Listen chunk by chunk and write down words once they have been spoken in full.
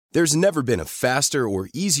There's never been a faster or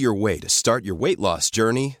easier way to start your weight loss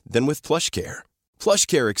journey than with PlushCare.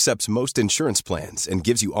 PlushCare accepts most insurance plans and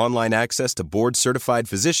gives you online access to board-certified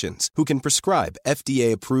physicians who can prescribe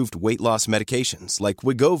FDA-approved weight loss medications like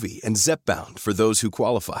Wegovy and Zepbound for those who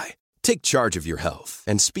qualify. Take charge of your health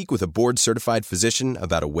and speak with a board-certified physician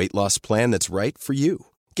about a weight loss plan that's right for you.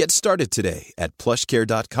 Get started today at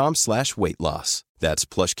plushcare.com/weight-loss. That's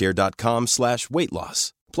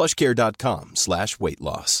plushcare.com/weight-loss.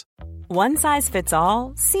 plushcare.com/weight-loss. One size fits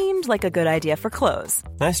all seemed like a good idea for clothes.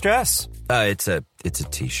 Nice dress. It's a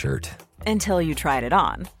t-shirt. Until you tried it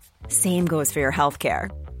on. Same goes for your healthcare.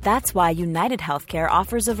 That's why United Healthcare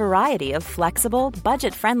offers a variety of flexible,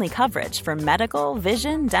 budget-friendly coverage for medical,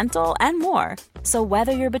 vision, dental, and more. So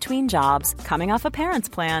whether you're between jobs, coming off a parent's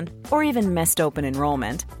plan, or even missed open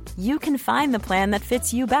enrollment, you can find the plan that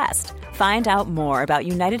fits you best. Find out more about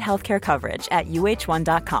United Healthcare coverage at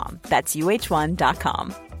uh1.com. That's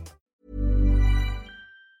uh1.com.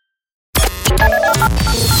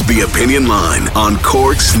 The Opinion Line on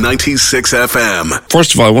Cork's 96 FM.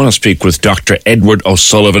 First of all, I want to speak with Dr. Edward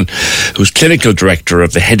O'Sullivan, who's Clinical Director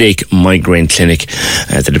of the Headache Migraine Clinic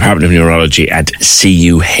at the Department of Neurology at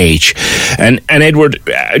CUH. And Edward,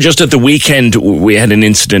 just at the weekend, we had an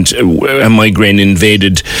incident. A migraine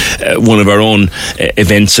invaded one of our own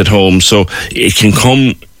events at home. So it can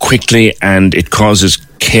come quickly and it causes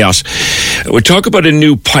chaos. We'll talk about a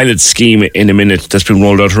new pilot scheme in a minute that's been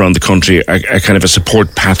rolled out around the country, a kind of a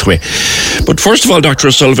support pathway. But first of all, Dr.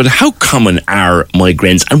 O'Sullivan, how common are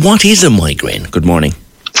migraines and what is a migraine? Good morning.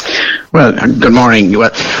 Well, good morning. Well,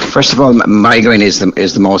 first of all, migraine is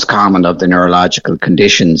the most common of the neurological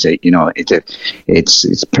conditions.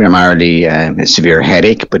 It's primarily a severe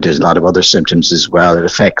headache, but there's a lot of other symptoms as well. It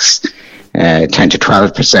affects 10 to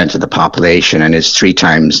 12% of the population and is 3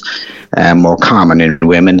 times more common in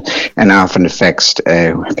women, and often affects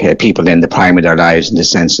people in the prime of their lives, in the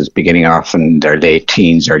sense it's beginning off in their late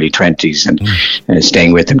teens, early 20s, and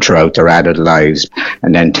staying with them throughout their adult lives,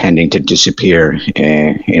 and then tending to disappear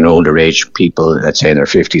in older age people, let's say in their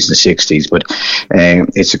 50s and 60s. But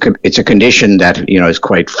it's a condition that is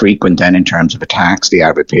quite frequent. Then in terms of attacks, the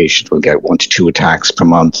average patient will get 1 to 2 attacks per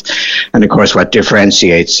month, and of course what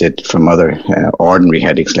differentiates it from other ordinary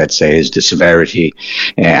headaches, let's say, is the severity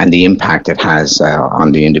and the impact it has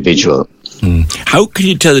on the individual. How can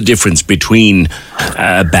you tell the difference between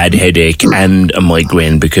a bad headache and a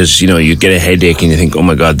migraine? Because you get a headache and you think, oh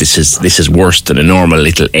my God, this is worse than a normal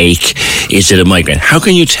little ache. Is it a migraine? How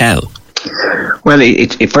can you tell? Well,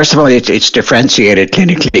 first of all, it's differentiated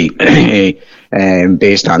clinically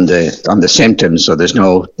based on the symptoms. So there's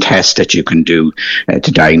no test that you can do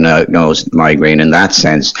to diagnose migraine in that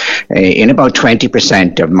sense. In about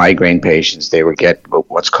 20% of migraine patients, they will get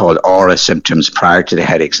what's called aura symptoms prior to the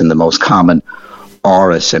headaches, and the most common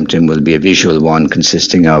aura symptom will be a visual one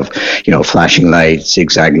consisting of, flashing lights,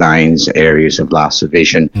 zigzag lines, areas of loss of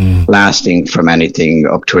vision, lasting from anything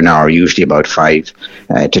up to an hour, usually about 5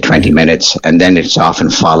 to 20 minutes. And then it's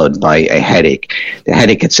often followed by a headache. The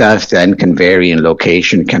headache itself then can vary in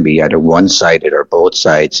location. It can be either one-sided or both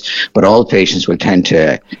sides, but all patients will tend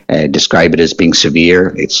to describe it as being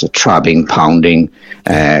severe. It's a throbbing, pounding,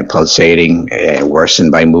 pulsating,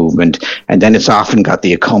 worsened by movement. And then it's often got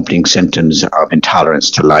the accompanying symptoms of intolerance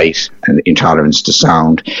to light and intolerance to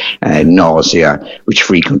sound, nausea, which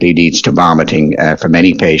frequently leads to vomiting for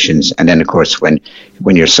many patients. And then, of course, when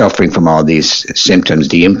you're suffering from all these symptoms,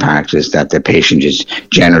 the impact is that the patient is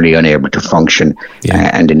generally unable to function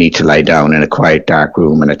and they need to lie down in a quiet, dark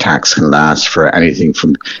room, and attacks can last for anything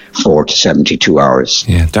from 4 to 72 hours.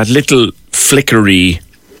 Yeah, that little flickery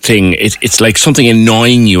thing, it's like something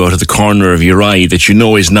annoying you out of the corner of your eye that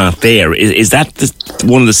is not there. Is that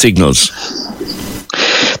one of the signals?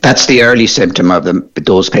 That's the early symptom of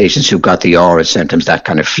those patients who've got the aura symptoms, that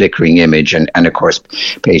kind of flickering image. And of course,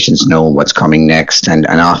 patients know what's coming next. And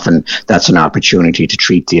often that's an opportunity to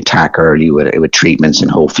treat the attack early with treatments and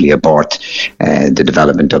hopefully abort the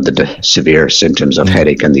development of the severe symptoms of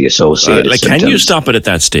headache and the associated symptoms. Can you stop it at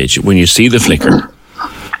that stage when you see the flicker?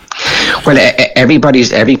 Well,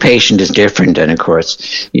 every patient is different, and of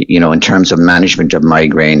course, in terms of management of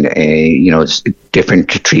migraine, different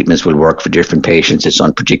treatments will work for different patients. It's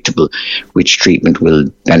unpredictable which treatment will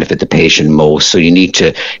benefit the patient most. So you need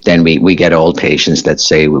to then we get all patients, let's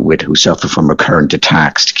say, who suffer from recurrent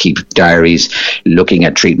attacks, to keep diaries, looking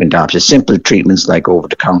at treatment options. Simple treatments like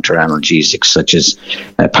over-the-counter analgesics such as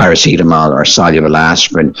paracetamol or soluble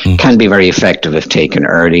aspirin can be very effective if taken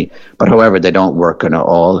early. But however, they don't work on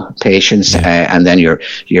all patients, and then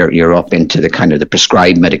you're up into the kind of the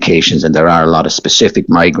prescribed medications, and there are a lot of specific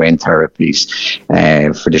migraine therapies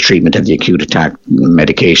for the treatment of the acute attack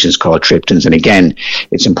medications called triptans. And again,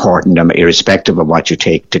 it's important, irrespective of what you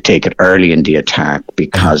take, to take it early in the attack,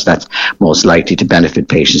 because that's most likely to benefit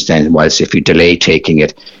patients then, whilst if you delay taking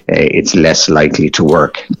it, it's less likely to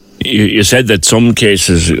work. You said that some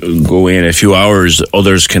cases go in a few hours,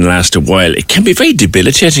 others can last a while. It can be very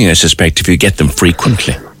debilitating, I suspect, if you get them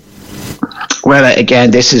frequently. Well,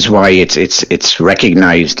 again, this is why it's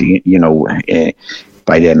recognised,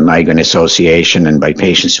 by the Migraine Association and by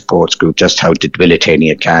Patient Support Group, just how debilitating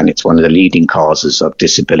it can. It's one of the leading causes of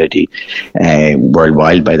disability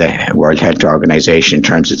worldwide by the World Health Organization in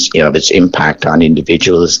terms of its impact on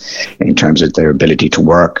individuals, in terms of their ability to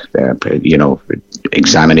work,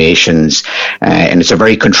 examinations, and it's a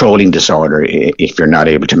very controlling disorder if you're not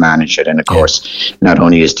able to manage it. And of course, not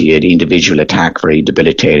only is the individual attack very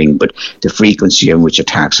debilitating, but the frequency in which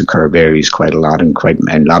attacks occur varies quite a lot, and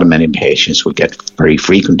many patients will get very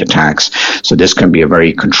frequent attacks. So this can be a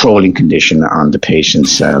very controlling condition on the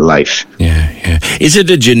patient's life. Yeah. Is it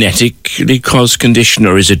a genetically caused condition,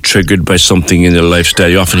 or is it triggered by something in their lifestyle?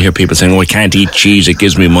 You often hear people saying, I can't eat cheese, it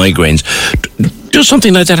gives me migraines. Does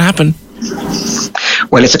something like that happen?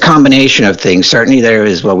 Well, it's a combination of things. Certainly there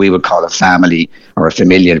is what we would call a family or a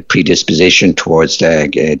familial predisposition towards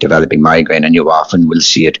developing migraine, and you often will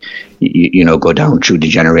see it go down through the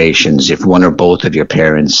generations. If one or both of your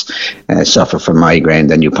parents suffer from migraine,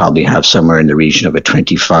 then you probably have somewhere in the region of a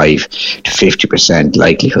 25 to 50%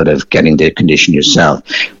 likelihood of getting the condition yourself.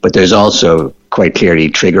 But there's also quite clearly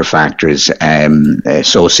trigger factors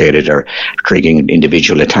associated or triggering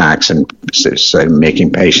individual attacks and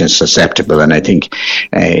making patients susceptible. And I think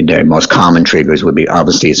the most common triggers would be,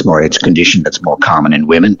 obviously it's a condition that's more common in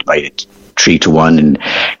women by 3 to 1, and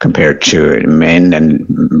compared to men, and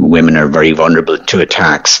women are very vulnerable to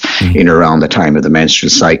attacks in around the time of the menstrual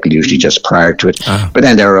cycle, usually just prior to it. But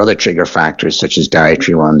then there are other trigger factors such as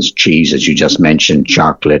dietary ones, cheese, as you just mentioned,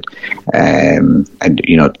 chocolate, and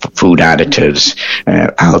food additives,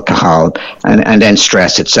 alcohol, and then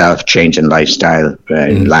stress itself, change in lifestyle,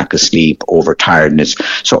 lack of sleep, overtiredness.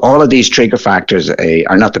 So all of these trigger factors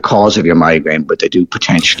are not the cause of your migraine, but they do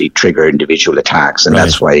potentially trigger individual attacks, and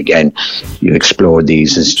that's why, again, you explore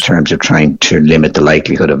these in terms of trying to limit the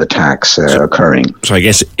likelihood of attacks occurring. So I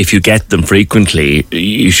guess if you get them frequently,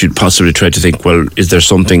 you should possibly try to think, well, is there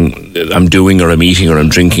something I'm doing or I'm eating or I'm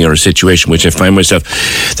drinking or a situation which I find myself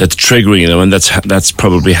that's triggering, and that's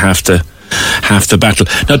probably half the battle.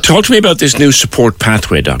 Now, talk to me about this new support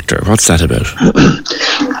pathway, Doctor. What's that about?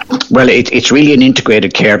 Well, it's really an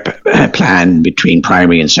integrated care plan between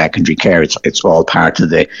primary and secondary care. It's all part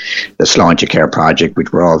of the Sláinte Care project,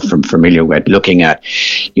 which we're all familiar with, looking at,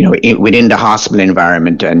 within the hospital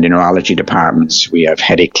environment and the neurology departments, we have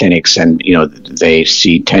headache clinics, and, they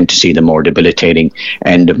tend to see the more debilitating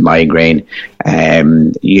end of migraine.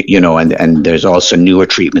 And there's also newer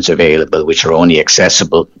treatments available which are only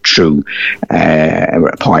accessible through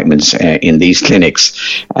appointments in these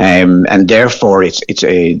clinics, and therefore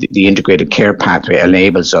the integrated care pathway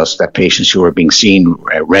enables us that patients who are being seen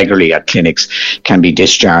regularly at clinics can be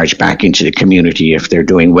discharged back into the community if they're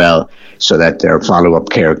doing well, so that their follow-up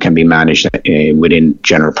care can be managed within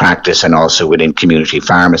general practice and also within community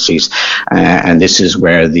pharmacies. And this is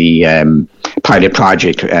where the pilot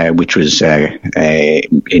project, which was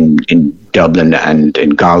in Dublin and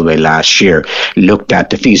in Galway last year, looked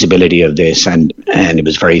at the feasibility of this, and it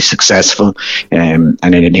was very successful, and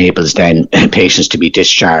it enables then patients to be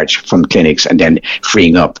discharged from clinics and then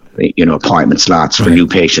freeing up appointment slots for new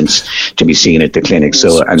patients to be seen at the clinic.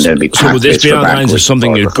 So there'll be so would this be on lines of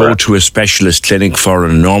something you'd go to a specialist clinic for,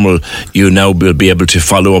 and normal you now will be able to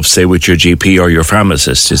follow up, say, with your GP or your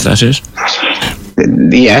pharmacist? Is that it?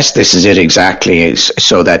 Yes, this is it exactly.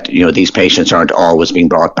 So that these patients aren't always being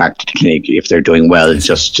brought back to the clinic if they're doing well,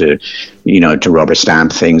 just to rubber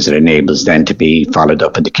stamp things. That enables them to be followed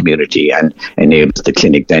up in the community and enables the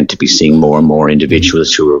clinic then to be seeing more and more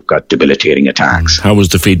individuals who have got debilitating attacks. How was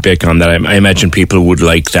the feedback on that? I imagine people would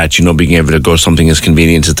like that, being able to go something as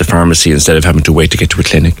convenient as the pharmacy instead of having to wait to get to a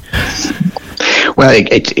clinic. Well,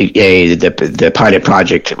 the pilot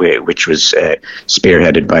project, which was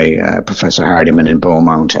spearheaded by Professor Hardiman in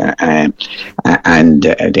Beaumont and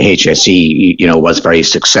the HSE, was very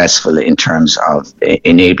successful in terms of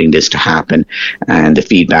enabling this to happen, and the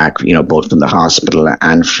feedback, both from the hospital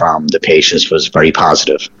and from the patients, was very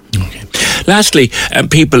positive. Okay. Lastly,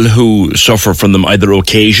 people who suffer from them either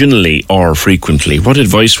occasionally or frequently, what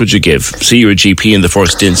advice would you give? See your GP in the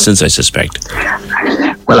first instance, I suspect.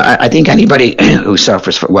 Well, I think anybody who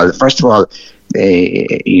suffers from, first of all,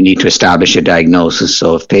 you need to establish a diagnosis.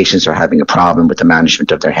 So if patients are having a problem with the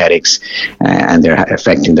management of their headaches and they're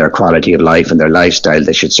affecting their quality of life and their lifestyle,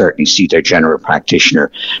 they should certainly see their general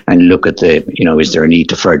practitioner and look at is there a need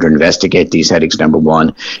to further investigate these headaches? Number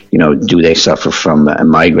one, do they suffer from a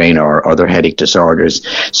migraine or other headache disorders?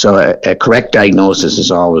 So a correct diagnosis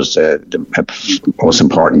is always the most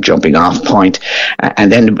important jumping off point.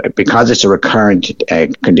 And then because it's a recurrent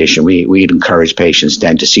condition, we'd encourage patients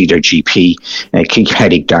then to see their GP, keep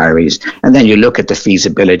headache diaries, and then you look at the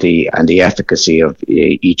feasibility and the efficacy of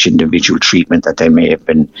each individual treatment that they may have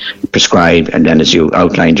been prescribed, and then, as you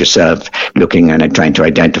outlined yourself, looking and trying to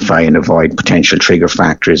identify and avoid potential trigger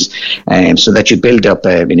factors, so that you build up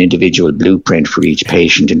an individual blueprint for each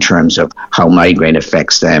patient in terms of how migraine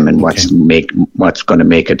affects them and what's going to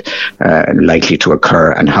make it likely to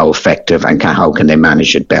occur, and how effective and how can they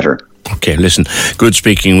manage it better. Okay, listen, good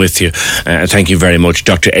speaking with you. Thank you very much.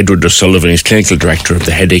 Dr. Edward O'Sullivan is Clinical Director of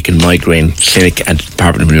the Headache and Migraine Clinic at the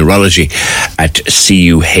Department of Neurology at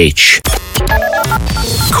CUH.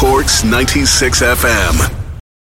 Cork's 96 FM.